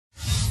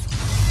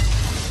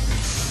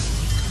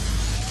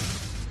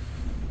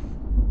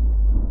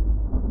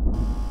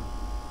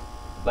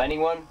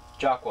Lightning 1,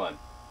 Jock 1.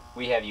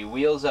 We have you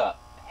wheels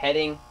up,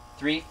 heading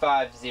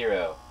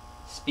 350,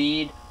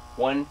 speed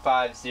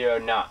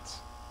 150 knots.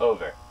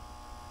 Over.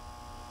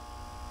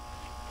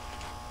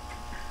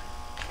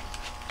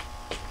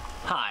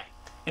 Hi,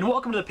 and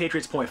welcome to the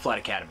Patriots Point Flight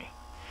Academy.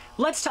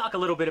 Let's talk a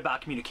little bit about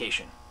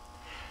communication.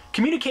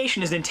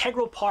 Communication is an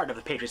integral part of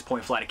the Patriots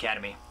Point Flight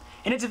Academy,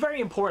 and it's a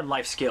very important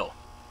life skill.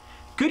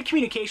 Good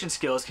communication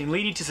skills can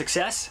lead you to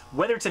success,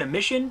 whether it's in a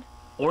mission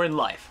or in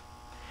life.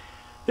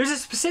 There's a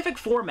specific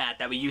format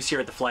that we use here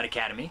at the Flight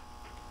Academy.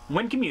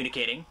 When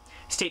communicating,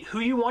 state who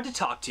you want to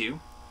talk to,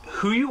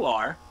 who you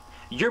are,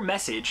 your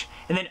message,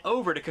 and then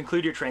over to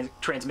conclude your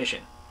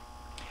transmission.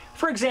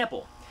 For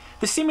example,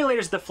 the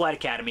simulators of the Flight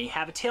Academy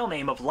have a tail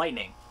name of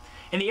Lightning,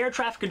 and the air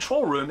traffic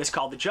control room is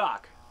called the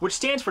JOC, which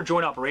stands for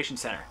Joint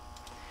Operations Center.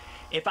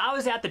 If I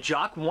was at the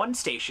JOC 1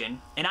 station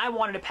and I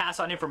wanted to pass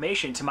on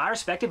information to my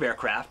respective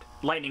aircraft,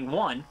 Lightning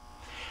 1,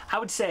 I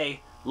would say,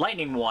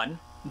 Lightning 1,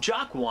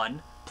 JOC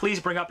 1, please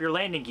bring up your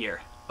landing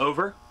gear.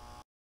 Over.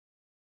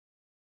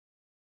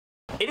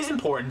 It is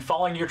important,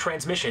 following your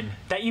transmission,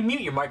 that you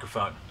mute your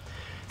microphone.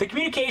 The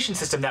communication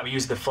system that we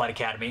use at the Flight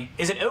Academy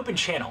is an open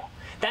channel.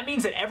 That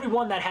means that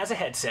everyone that has a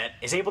headset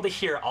is able to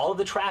hear all of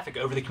the traffic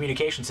over the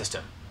communication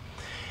system.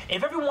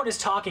 If everyone is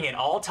talking at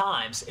all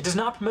times, it does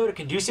not promote a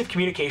conducive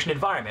communication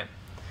environment.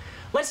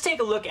 Let's take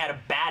a look at a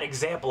bad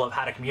example of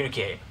how to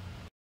communicate.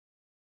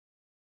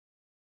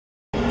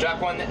 Jock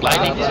 1,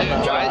 Lightning 2.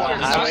 Jock 1,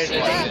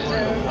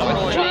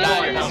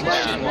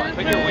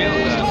 Put your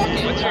wheels up.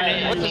 What's your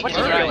name? What's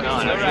going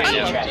on?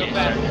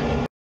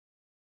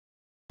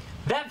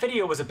 That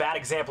video was a bad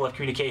example of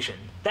communication.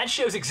 That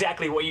shows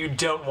exactly what you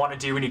don't want to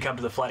do when you come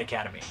to the Flight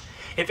Academy.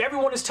 If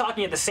everyone is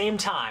talking at the same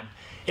time,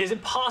 it is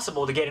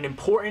impossible to get an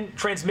important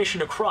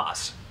transmission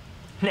across.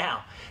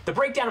 Now, the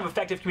breakdown of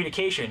effective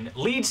communication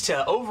leads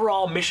to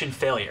overall mission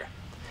failure.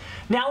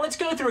 Now let's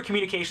go through a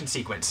communication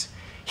sequence.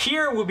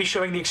 Here we'll be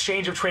showing the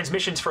exchange of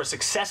transmissions for a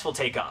successful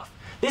takeoff.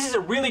 This is a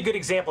really good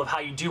example of how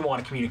you do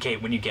want to communicate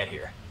when you get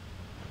here.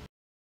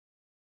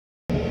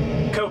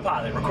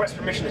 Co-pilot, request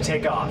permission to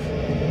take off.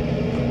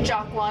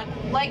 JOC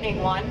 1,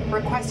 Lightning 1,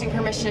 requesting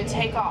permission to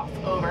take off.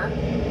 Over.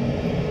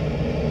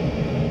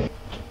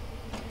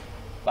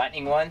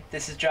 Lightning 1,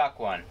 this is Jock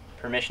 1.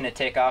 Permission to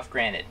take off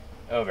granted.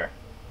 Over.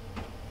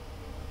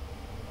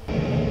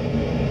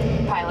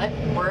 Pilot,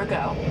 we're a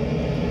go.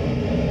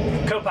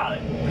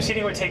 Co-pilot,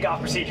 proceeding with takeoff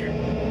procedure.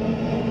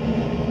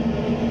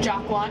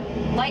 JOC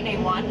 1,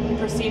 Lightning 1,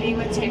 proceeding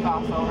with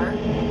takeoff. Over.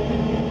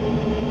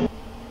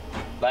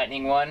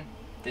 Lightning 1,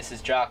 this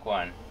is Jock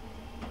 1.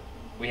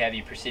 We have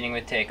you proceeding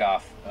with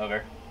takeoff.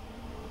 Over.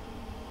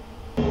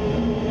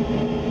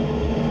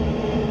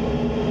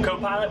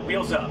 Co-pilot,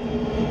 wheels up.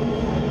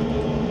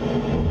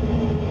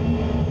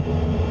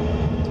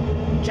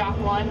 JOC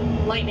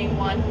 1, Lightning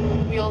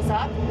 1, wheels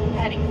up,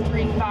 heading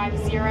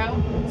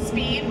 350,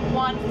 speed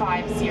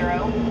 150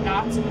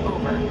 knots.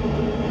 Over.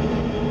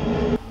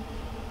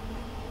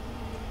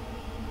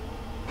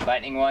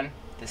 Lightning 1,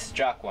 this is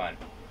Jock 1.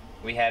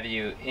 We have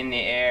you in the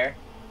air,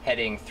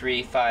 heading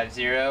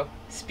 350,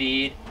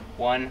 speed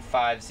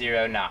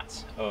 150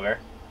 knots. Over.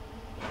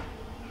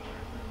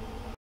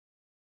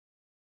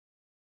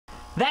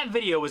 That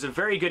video was a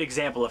very good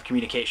example of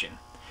communication.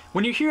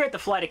 When you're here at the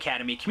Flight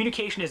Academy,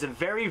 communication is a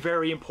very,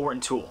 very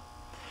important tool.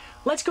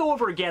 Let's go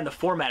over again the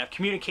format of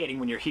communicating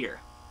when you're here.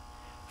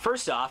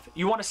 First off,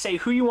 you want to say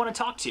who you want to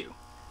talk to,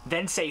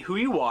 then say who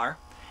you are,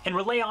 and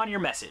relay on your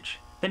message,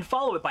 then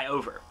follow it by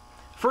over.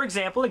 For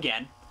example,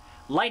 again,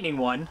 Lightning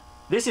 1,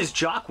 this is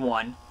JOC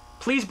 1,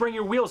 please bring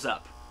your wheels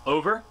up.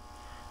 Over.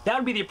 That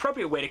would be the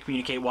appropriate way to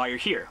communicate while you're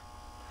here.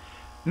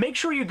 Make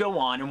sure you go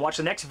on and watch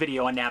the next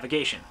video on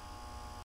navigation.